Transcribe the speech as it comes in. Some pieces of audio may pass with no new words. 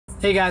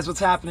Hey guys, what's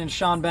happening?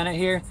 Sean Bennett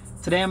here.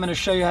 Today I'm going to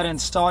show you how to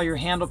install your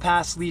handle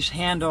pass leash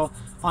handle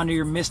onto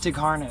your Mystic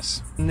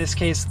harness. In this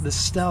case, the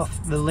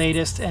Stealth, the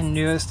latest and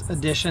newest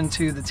addition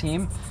to the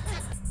team.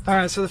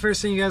 Alright, so the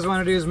first thing you guys want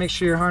to do is make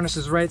sure your harness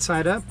is right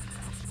side up.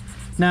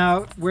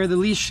 Now, where the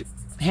leash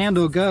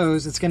handle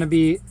goes, it's going to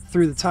be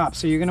through the top.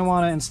 So you're going to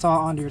want to install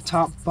onto your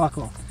top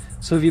buckle.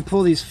 So if you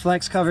pull these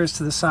flex covers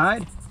to the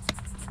side,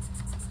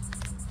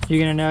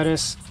 you're going to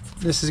notice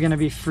this is going to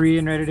be free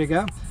and ready to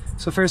go.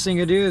 So first thing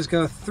you do is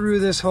go through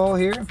this hole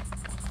here.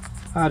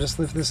 I'll just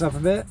lift this up a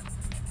bit,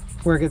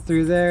 work it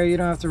through there. You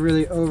don't have to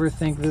really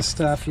overthink this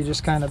stuff. You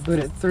just kind of put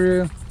it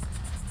through.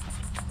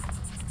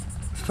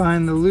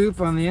 Find the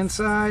loop on the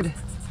inside.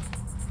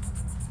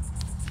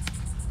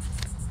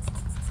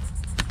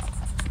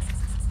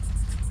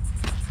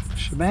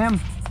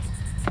 Shabam.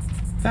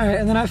 All right,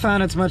 and then I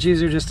found it's much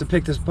easier just to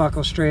pick this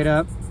buckle straight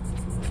up.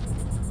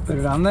 Put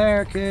it on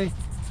there, okay.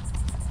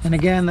 And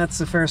again, that's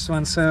the first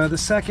one. So the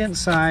second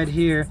side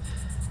here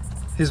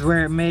is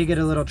where it may get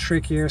a little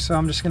trickier. So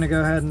I'm just gonna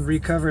go ahead and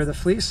recover the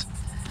fleece.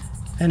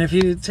 And if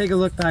you take a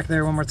look back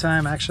there one more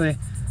time, actually,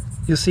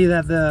 you'll see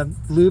that the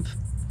loop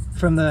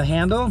from the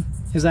handle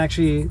is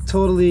actually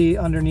totally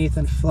underneath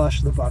and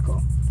flush the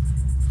buckle.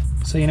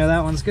 So you know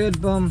that one's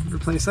good, boom,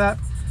 replace that.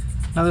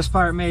 Now this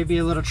part may be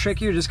a little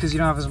trickier just because you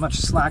don't have as much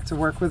slack to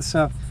work with.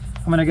 So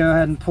I'm gonna go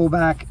ahead and pull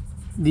back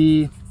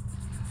the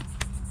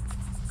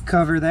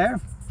cover there.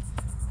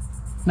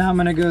 Now I'm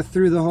going to go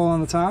through the hole on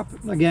the top.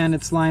 Again,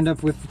 it's lined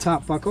up with the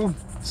top buckle,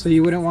 so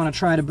you wouldn't want to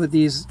try to put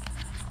these,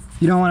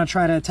 you don't want to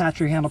try to attach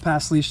your handle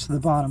pass leash to the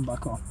bottom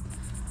buckle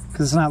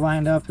because it's not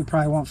lined up, it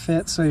probably won't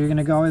fit. So you're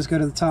going to always go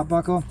to the top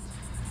buckle.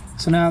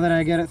 So now that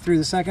I get it through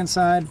the second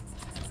side,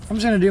 I'm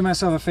just going to do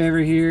myself a favor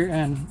here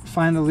and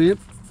find the loop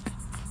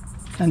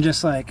and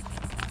just like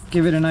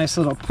give it a nice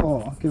little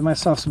pull. Give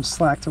myself some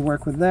slack to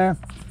work with there.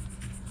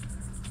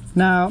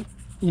 Now,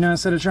 you know,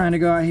 instead of trying to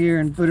go out here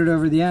and put it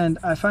over the end,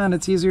 I found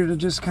it's easier to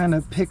just kind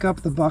of pick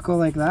up the buckle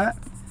like that.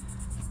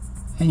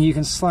 And you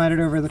can slide it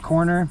over the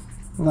corner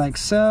like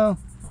so.